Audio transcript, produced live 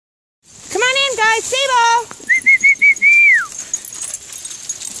Sable!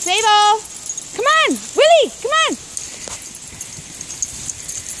 Sable! Come on! Willie! Come on!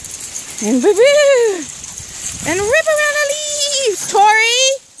 And boo-boo! And rip around the leaves,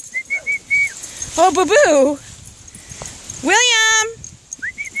 Torre! Oh, boo-boo! William!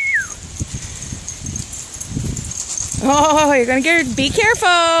 Oh, you're gonna get her. Be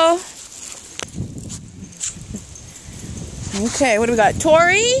careful! Okay, what do we got?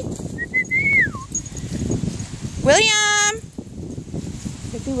 Torre? William!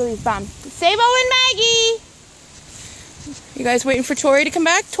 Let's see Willie's bum. Sable and Maggie! You guys waiting for Torre to come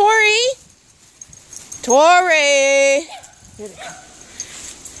back? Torre! Torre!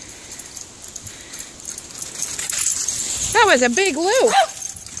 That was a big loop.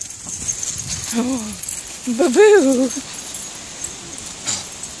 Oh, boo-boo.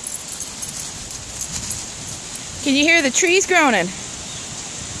 Can you hear the trees groaning?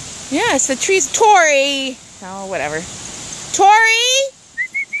 Yes, the trees. Torre! Oh, whatever. Torre!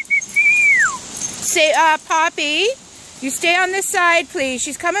 Say, Poppy, you stay on this side, please.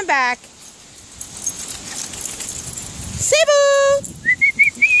 She's coming back. Sable!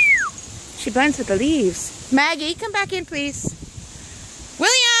 She blends with the leaves. Maggie, come back in, please.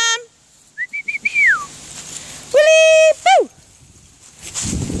 William! Willie! Boo!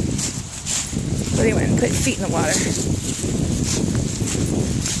 Willie went and put his feet in the water.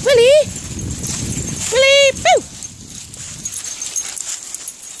 Willie! Willie! Boo!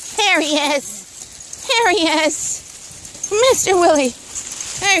 There he is! There he is! Mr. Willie!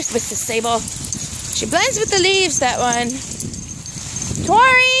 There's Mr. Sable. She blends with the leaves, that one.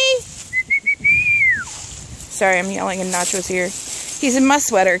 Torre! Sorry, I'm yelling and Nacho's here. He's in my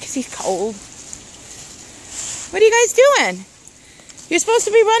sweater because he's cold. What are you guys doing? You're supposed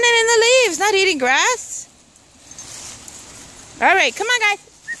to be running in the leaves, not eating grass. Alright, come on, guys.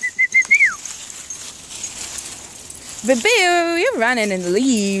 Boo-boo, you're running in the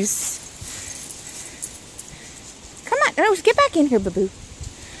leaves. Come on, no, get back in here, boo-boo.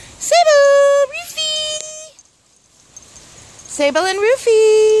 Sable, Rufio. Sable and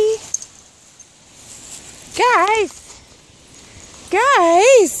Rufio.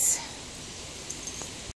 Guys.